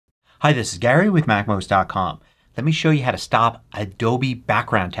Hi, this is Gary with MACMOST.com. Let me show you how to stop Adobe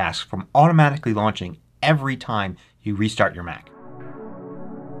background tasks from automatically launching every time you restart your Mac.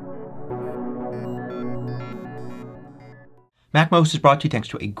 MACMOST is brought to you thanks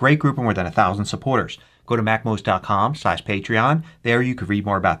to a great group of more than 1,000 supporters. Go to MACMOST.com/Patreon. There you can read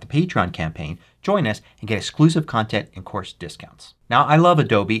more about the Patreon campaign, join us, and get exclusive content and course discounts. Now, I love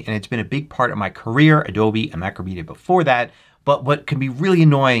Adobe and it's been a big part of my career, Adobe and Macromedia before that. But what can be really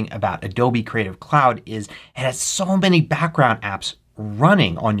annoying about Adobe Creative Cloud is it has so many background apps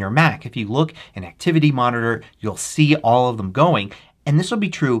running on your Mac. If you look in Activity Monitor, you'll see all of them going. And this will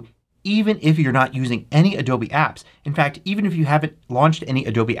be true even if you're not using any Adobe apps. In fact, even if you haven't launched any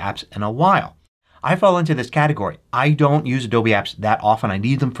Adobe apps in a while. I fall into this category. I don't use Adobe apps that often. I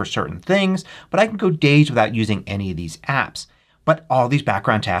need them for certain things, but I can go days without using any of these apps. But all these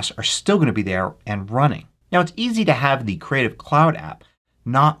background tasks are still going to be there and running. Now, it's easy to have the Creative Cloud app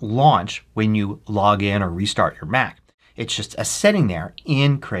not launch when you log in or restart your Mac. It's just a setting there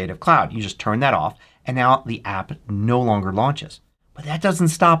in Creative Cloud. You just turn that off and now the app no longer launches. But that doesn't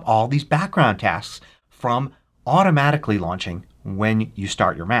stop all these background tasks from automatically launching when you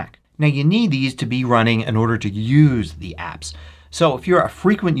start your Mac. Now, you need these to be running in order to use the apps. So if you're a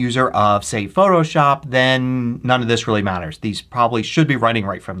frequent user of, say, Photoshop, then none of this really matters. These probably should be running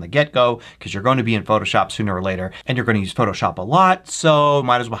right from the get-go because you're going to be in Photoshop sooner or later and you're going to use Photoshop a lot, so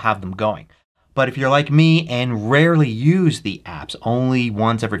might as well have them going. But if you're like me and rarely use the apps, only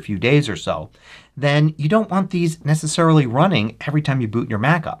once every few days or so, then you don't want these necessarily running every time you boot your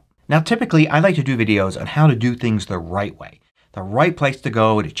Mac up. Now, typically I like to do videos on how to do things the right way. The right place to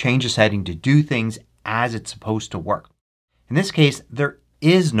go to change a setting to do things as it's supposed to work. In this case, there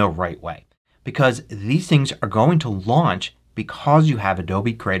is no right way because these things are going to launch because you have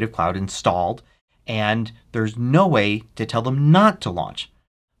Adobe Creative Cloud installed and there's no way to tell them not to launch.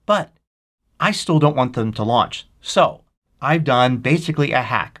 But I still don't want them to launch. So I've done basically a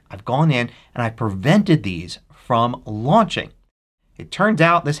hack. I've gone in and I've prevented these from launching. It turns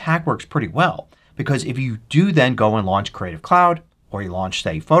out this hack works pretty well because if you do then go and launch Creative Cloud or you launch,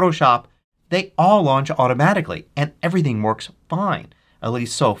 say, Photoshop, they all launch automatically and everything works fine, at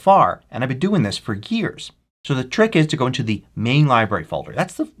least so far. And I've been doing this for years. So the trick is to go into the main library folder.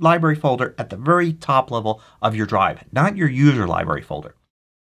 That's the library folder at the very top level of your drive, not your user library folder.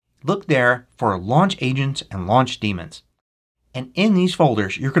 Look there for Launch Agents and Launch Daemons. And in these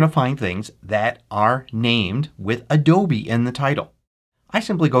folders you're going to find things that are named with Adobe in the title. I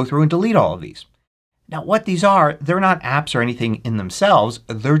simply go through and delete all of these. Now what these are, they're not apps or anything in themselves.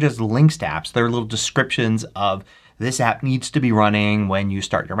 They're just links to apps. They're little descriptions of this app needs to be running when you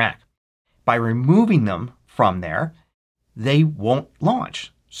start your Mac. By removing them from there, they won't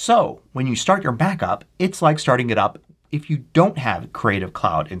launch. So when you start your Mac up, it's like starting it up if you don't have Creative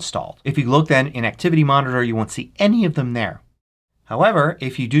Cloud installed. If you look then in Activity Monitor, you won't see any of them there. However,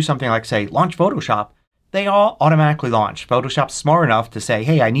 if you do something like, say, launch Photoshop, they all automatically launch. Photoshop's smart enough to say,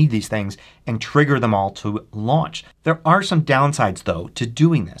 hey, I need these things and trigger them all to launch. There are some downsides though to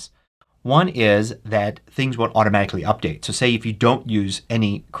doing this. One is that things won't automatically update. So say if you don't use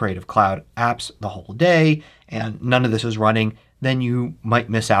any Creative Cloud apps the whole day and none of this is running, then you might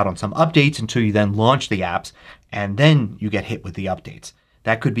miss out on some updates until you then launch the apps and then you get hit with the updates.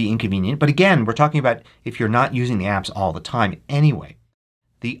 That could be inconvenient. But again, we're talking about if you're not using the apps all the time anyway.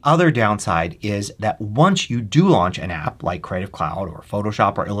 The other downside is that once you do launch an app like Creative Cloud or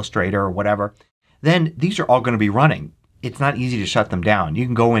Photoshop or Illustrator or whatever, then these are all going to be running. It's not easy to shut them down. You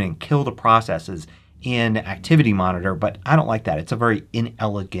can go in and kill the processes in Activity Monitor, but I don't like that. It's a very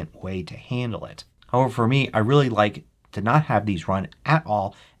inelegant way to handle it. However, for me, I really like to not have these run at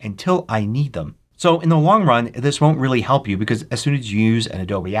all until I need them. So in the long run, this won't really help you because as soon as you use an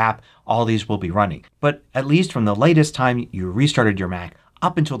Adobe app, all these will be running. But at least from the latest time you restarted your Mac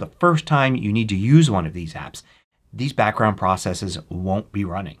up until the first time you need to use one of these apps, these background processes won't be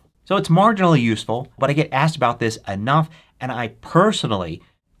running. So it's marginally useful, but I get asked about this enough and I personally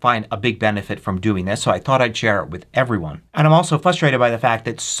find a big benefit from doing this, so I thought I'd share it with everyone. And I'm also frustrated by the fact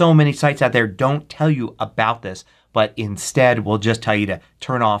that so many sites out there don't tell you about this, but instead will just tell you to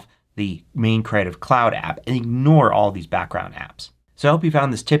turn off the main Creative Cloud app and ignore all these background apps. So I hope you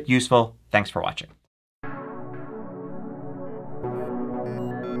found this tip useful. Thanks for watching.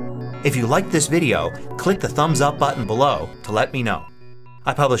 If you liked this video, click the thumbs up button below to let me know.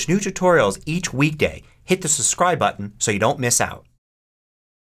 I publish new tutorials each weekday. Hit the subscribe button so you don't miss out.